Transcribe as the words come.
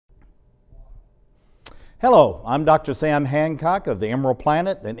Hello, I'm Dr. Sam Hancock of the Emerald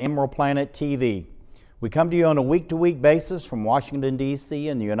Planet and Emerald Planet TV. We come to you on a week-to-week basis from Washington, D.C.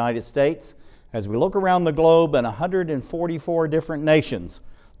 in the United States as we look around the globe in 144 different nations,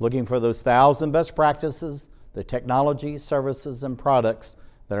 looking for those 1,000 best practices, the technology, services, and products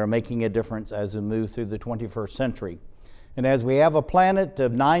that are making a difference as we move through the 21st century. And as we have a planet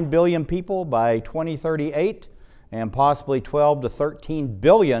of 9 billion people by 2038 and possibly 12 to 13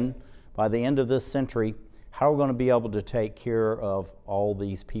 billion by the end of this century, how are we going to be able to take care of all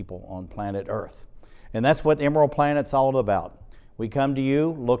these people on planet Earth? And that's what Emerald Planet's all about. We come to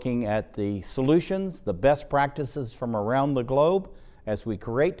you looking at the solutions, the best practices from around the globe as we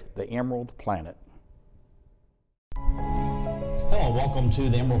create the Emerald Planet. Hello, welcome to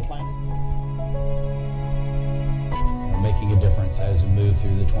the Emerald Planet. We're making a difference as we move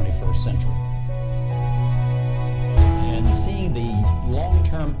through the 21st century. And seeing the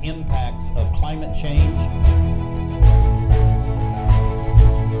long-term impacts of climate change.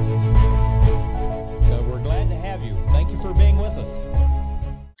 We're glad to have you. Thank you for being with us.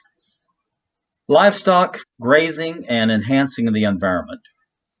 Livestock, grazing, and enhancing the environment.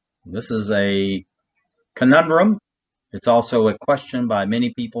 This is a conundrum. It's also a question by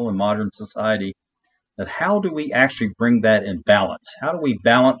many people in modern society that how do we actually bring that in balance? How do we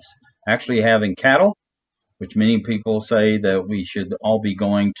balance actually having cattle, which many people say that we should all be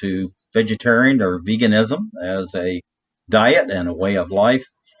going to vegetarian or veganism as a diet and a way of life.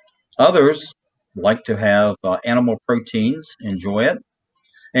 Others like to have animal proteins, enjoy it,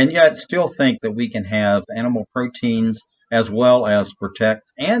 and yet still think that we can have animal proteins as well as protect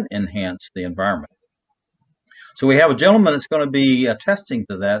and enhance the environment. So we have a gentleman that's going to be attesting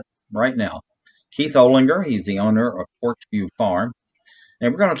to that right now. Keith Ohlinger, he's the owner of Porch Farm.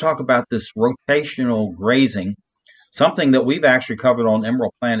 And we're going to talk about this rotational grazing, something that we've actually covered on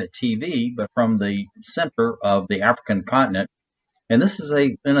Emerald Planet TV, but from the center of the African continent. And this is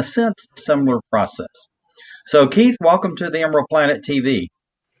in a sense, a similar process. So Keith, welcome to the Emerald Planet TV.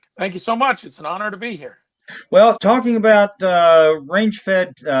 Thank you so much. It's an honor to be here. Well, talking about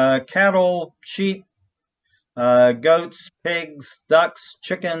range-fed cattle, sheep, goats, pigs, ducks,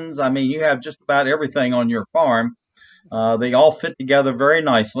 chickens. I mean, you have just about everything on your farm. They all fit together very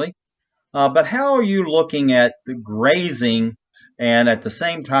nicely. But how are you looking at the grazing and at the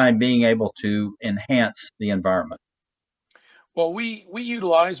same time being able to enhance the environment? Well, we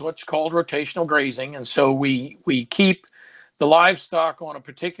utilize what's called rotational grazing. And so we keep the livestock on a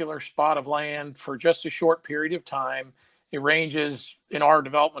particular spot of land for just a short period of time. It ranges in our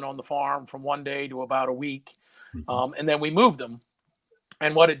development on the farm from 1 day to about a week. And then we move them.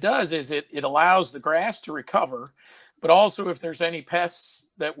 And what it does is it allows the grass to recover. But also, if there's any pests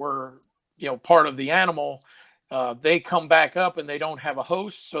that were, part of the animal, they come back up and they don't have a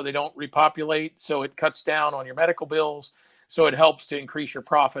host, so they don't repopulate. So it cuts down on your medical bills. So it helps to increase your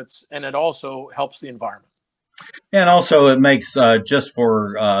profits, and it also helps the environment. And also, it makes just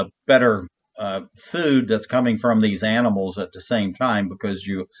for better food that's coming from these animals at the same time, because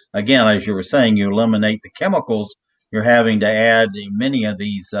you, again, as you were saying, you eliminate the chemicals. You're having to add many of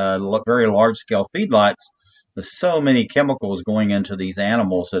these very large-scale feedlots. There's so many chemicals going into these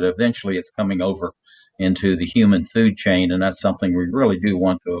animals that eventually it's coming over into the human food chain, and that's something we really do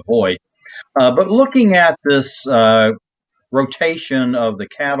want to avoid. But looking at this rotation of the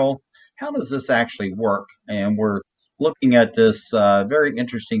cattle, how does this actually work? And we're looking at this very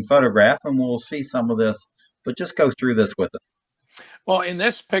interesting photograph, and we'll see some of this, but just go through this with us. Well, in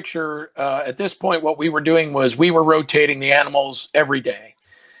this picture, at this point, what we were doing was we were rotating the animals every day.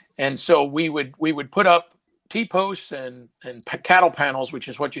 And so we would put up T-posts and cattle panels, which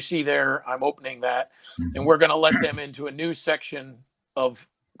is what you see there. I'm opening that, and we're going to let them into a new section of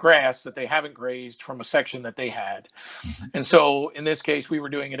grass that they haven't grazed from a section that they had. And so in this case, we were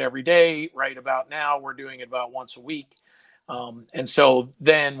doing it every day. Right about now, we're doing it about once a week. And so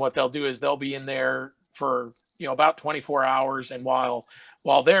then what they'll do is they'll be in there for about 24 hours. And while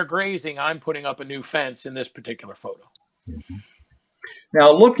they're grazing, I'm putting up a new fence in this particular photo.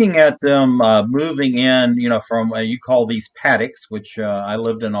 Now, looking at them moving in, from you call these paddocks, which I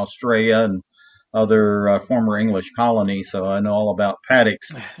lived in Australia and other former English colonies, so I know all about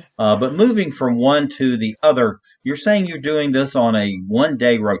paddocks. But moving from one to the other, you're saying you're doing this on a 1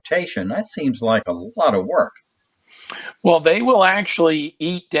 day rotation. That seems like a lot of work. Well, they will actually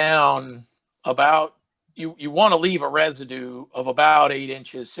eat down about, you want to leave a residue of about 8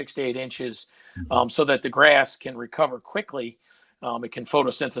 inches, 6 to 8 inches, so that the grass can recover quickly. It can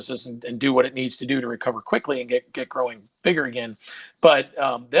photosynthesis and do what it needs to do to recover quickly and get growing bigger again. But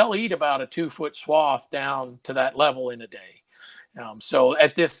they'll eat about a 2-foot swath down to that level in a day. So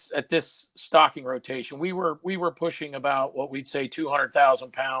at this stocking rotation, we were pushing about what we'd say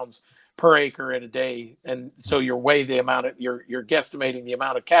 200,000 pounds per acre at a day, and so you're guesstimating the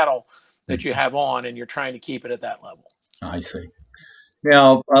amount of cattle that you have on, and you're trying to keep it at that level. I see.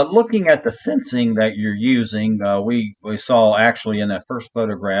 Now, looking at the fencing that you're using, we saw actually in that first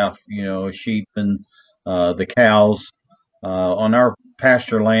photograph, sheep and the cows. On our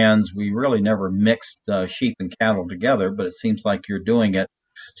pasture lands, we really never mixed sheep and cattle together, but it seems like you're doing it.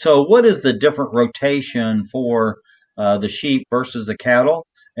 So, what is the different rotation for the sheep versus the cattle?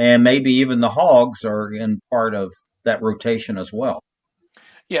 And maybe even the hogs are in part of that rotation as well.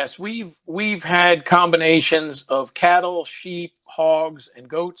 Yes, we've had combinations of cattle, sheep, hogs, and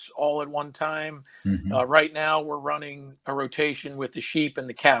goats all at one time. Hmm. Right now, we're running a rotation with the sheep and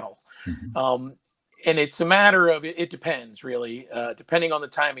the cattle. Hmm. And it's a matter of, it depends really, depending on the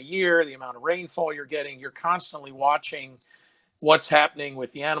time of year, the amount of rainfall you're getting. You're constantly watching what's happening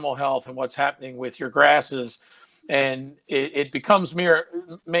with the animal health and what's happening with your grasses. And it becomes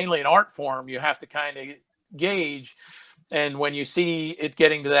mainly an art form. You have to kind of gauge. And when you see it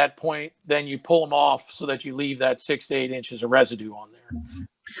getting to that point, then you pull them off so that you leave that 6 to 8 inches of residue on there.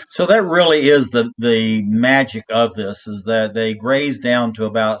 So that really is the magic of this, is that they graze down to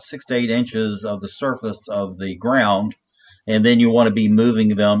about 6 to 8 inches of the surface of the ground, and then you want to be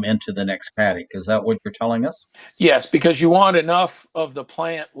moving them into the next paddock. Is that what you're telling us? Yes, because you want enough of the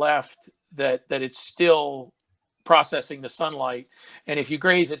plant left that it's still processing the sunlight. And if you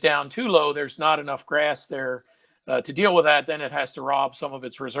graze it down too low, there's not enough grass there to deal with that. Then it has to rob some of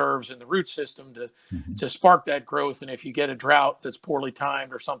its reserves in the root system to spark that growth. And if you get a drought that's poorly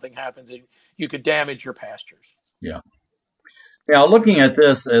timed or something happens, you could damage your pastures. Yeah. Now, looking at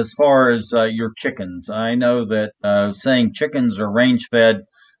this as far as your chickens, I know that saying chickens are range fed,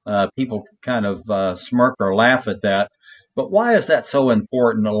 people kind of smirk or laugh at that. But why is that so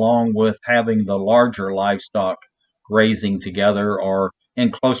important, along with having the larger livestock grazing together or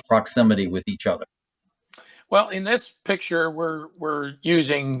in close proximity with each other? Well, in this picture, we're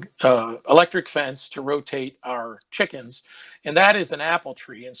using electric fence to rotate our chickens, and that is an apple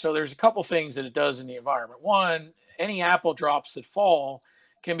tree. And so there's a couple things that it does in the environment. One, any apple drops that fall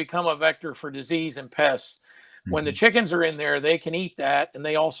can become a vector for disease and pests. When the chickens are in there, they can eat that, and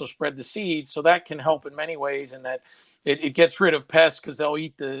they also spread the seeds. So that can help in many ways, in that it gets rid of pests because they'll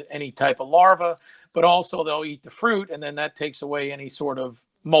eat any type of larva, but also they'll eat the fruit, and then that takes away any sort of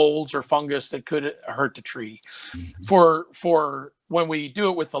molds or fungus that could hurt the tree. For when we do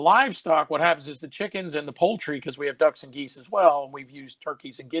it with the livestock, what happens is the chickens and the poultry, because we have ducks and geese as well, and we've used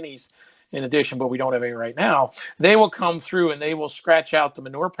turkeys and guineas in addition, but we don't have any right now, they will come through and they will scratch out the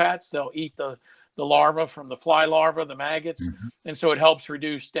manure pats. They'll eat the larva from the fly larva, the maggots. And so it helps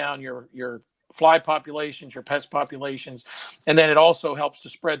reduce down your fly populations, your pest populations. And then it also helps to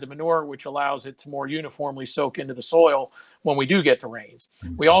spread the manure, which allows it to more uniformly soak into the soil when we do get the rains.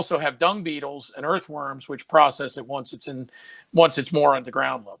 We also have dung beetles and earthworms, which process it once it's more on the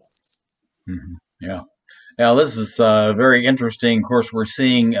ground level. Yeah. Now, this is very interesting. Of course, we're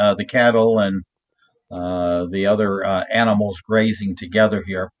seeing the cattle and the other animals grazing together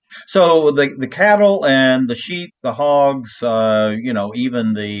here. So the cattle and the sheep, the hogs,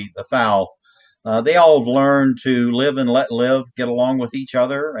 even the fowl, they all have learned to live and let live, get along with each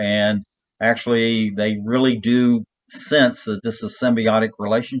other, and actually they really do sense that this is a symbiotic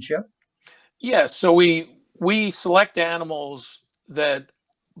relationship. Yes, so we select animals that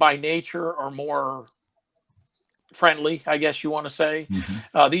by nature are more friendly, I guess you want to say.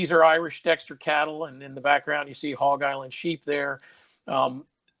 These are Irish Dexter cattle, and in the background you see Hog Island sheep there.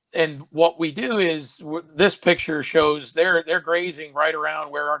 And what we do is, this picture shows they're grazing right around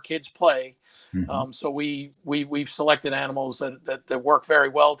where our kids play. So we've selected animals that work very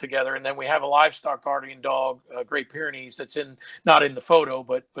well together. And then we have a livestock guardian dog, Great Pyrenees, that's not in the photo,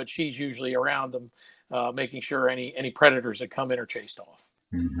 but she's usually around them, making sure any predators that come in are chased off.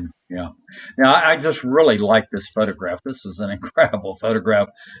 Yeah. Now, I just really like this photograph. This is an incredible photograph.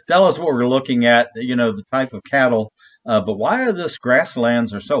 Tell us what we're looking at, the type of cattle, but why are these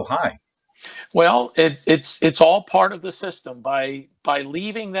grasslands are so high? Well, it's all part of the system. By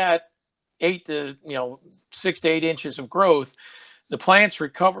leaving that 6 to 8 inches of growth, the plants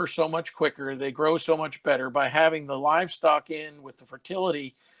recover so much quicker. They grow so much better by having the livestock in with the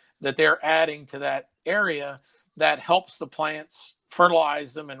fertility that they're adding to that area. That helps the plants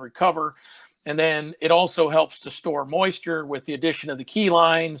fertilize them and recover. And then it also helps to store moisture with the addition of the key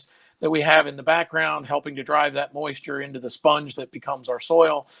lines that we have in the background, helping to drive that moisture into the sponge that becomes our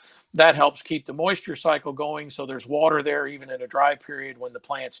soil. That helps keep the moisture cycle going, so there's water there even in a dry period when the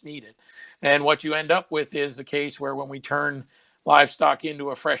plants need it. And what you end up with is the case where when we turn livestock into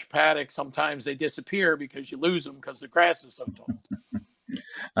a fresh paddock, sometimes they disappear because you lose them because the grass is so tall.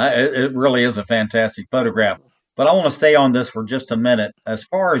 It really is a fantastic photograph. But I want to stay on this for just a minute. As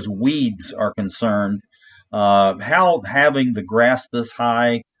far as weeds are concerned, how having the grass this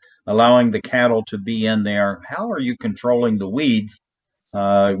high, allowing the cattle to be in there, how are you controlling the weeds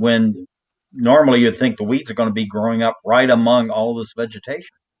when normally you'd think the weeds are going to be growing up right among all this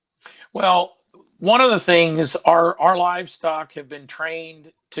vegetation? Well, one of the things, our livestock have been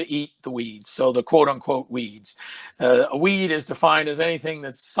trained to eat the weeds, so the quote unquote weeds. A weed is defined as anything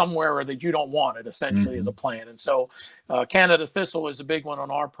that's somewhere or that you don't want it, essentially, as a plant. And so Canada thistle is a big one on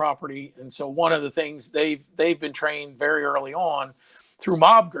our property. And so one of the things they've been trained very early on through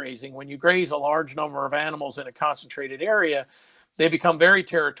mob grazing. When you graze a large number of animals in a concentrated area, they become very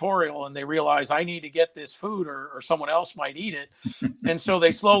territorial and they realize I need to get this food or someone else might eat it. And so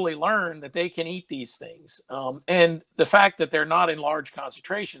they slowly learn that they can eat these things. And the fact that they're not in large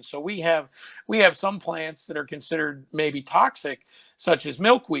concentrations. So we have some plants that are considered maybe toxic, such as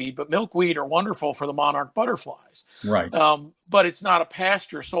milkweed, but milkweed are wonderful for the monarch butterflies. Right. But it's not a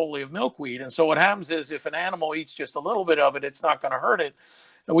pasture solely of milkweed. And so what happens is if an animal eats just a little bit of it, it's not going to hurt it.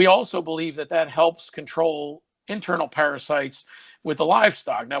 And we also believe that that helps control internal parasites with the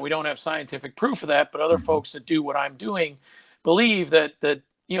livestock. Now, we don't have scientific proof of that, but other folks that do what I'm doing believe that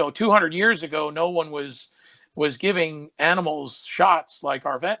 200 years ago, no one was giving animals shots like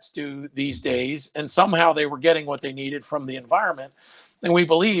our vets do these days, and somehow they were getting what they needed from the environment. And we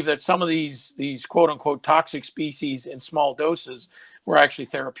believe that some of these quote unquote toxic species in small doses were actually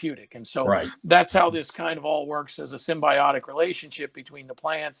therapeutic. And so that's how this kind of all works as a symbiotic relationship between the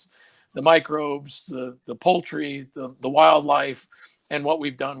plants, the microbes, the poultry, the wildlife, and what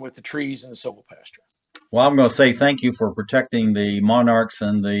we've done with the trees and the silvopasture. Well, I'm going to say thank you for protecting the monarchs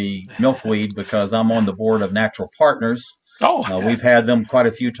and the milkweed because I'm on the board of Natural Partners. We've had them quite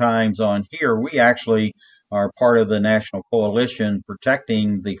a few times on here. We actually are part of the national coalition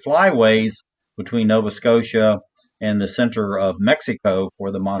protecting the flyways between Nova Scotia and the center of Mexico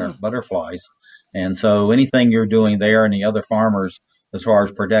for the monarch butterflies. And so anything you're doing there and the other farmers as far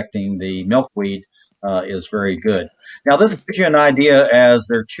as protecting the milkweed is very good. Now, this gives you an idea as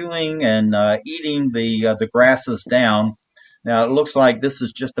they're chewing and eating the grasses down. Now, it looks like this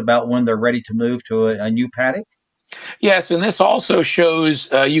is just about when they're ready to move to a new paddock. Yes, and this also shows,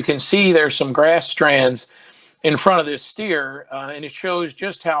 you can see there's some grass strands in front of this steer, and it shows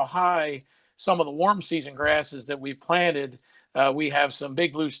just how high some of the warm season grasses that we've planted. We have some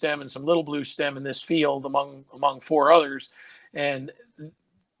big blue stem and some little blue stem in this field among 4 others. And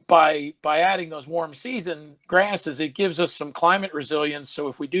by adding those warm season grasses, it gives us some climate resilience. So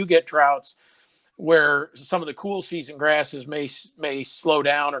if we do get droughts where some of the cool season grasses may slow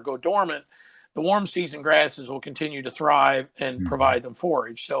down or go dormant, the warm season grasses will continue to thrive and provide them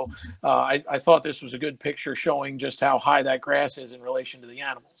forage. So I thought this was a good picture showing just how high that grass is in relation to the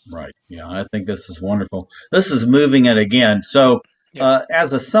animals. Right. Yeah, I think this is wonderful. This is moving it again. So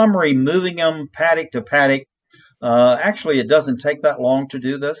as a summary, moving them paddock to paddock, actually, it doesn't take that long to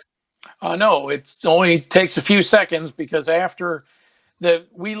do this. No, it only takes a few seconds because after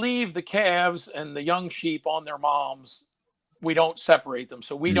we leave the calves and the young sheep on their moms, we don't separate them.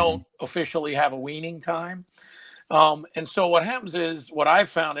 So we don't officially have a weaning time. And so what happens is, what I've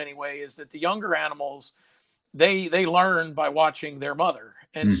found anyway, is that the younger animals, they learn by watching their mother.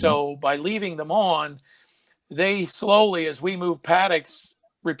 And so by leaving them on, they slowly, as we move paddocks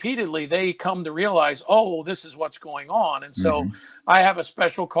repeatedly, they come to realize, oh, this is what's going on. And so I have a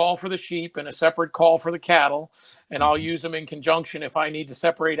special call for the sheep and a separate call for the cattle, and I'll use them in conjunction. If I need to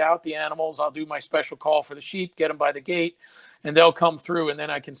separate out the animals, I'll do my special call for the sheep, get them by the gate, and they'll come through, and then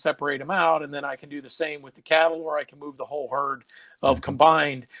I can separate them out, and then I can do the same with the cattle, or I can move the whole herd of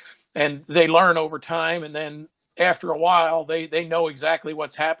combined. And they learn over time, and then after a while, they know exactly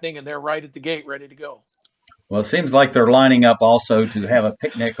what's happening, and they're right at the gate ready to go. Well, it seems like they're lining up also to have a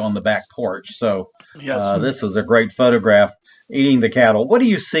picnic on the back porch. So this is a great photograph, eating the cattle. What do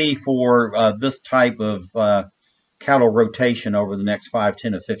you see for this type of cattle rotation over the next 5,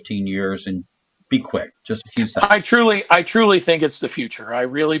 10, or 15 years? And be quick, just a few seconds. I truly think it's the future. I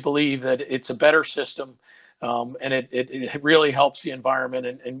really believe that it's a better system, and it really helps the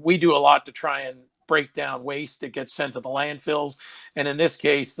environment. And we do a lot to try and break down waste that gets sent to the landfills. And in this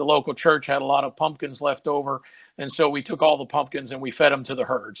case, the local church had a lot of pumpkins left over. And so we took all the pumpkins and we fed them to the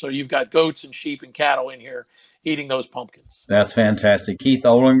herd. So you've got goats and sheep and cattle in here eating those pumpkins. That's fantastic. Keith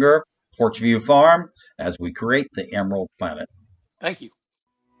Ohlinger, Porch View Farm, as we create the Emerald Planet. Thank you.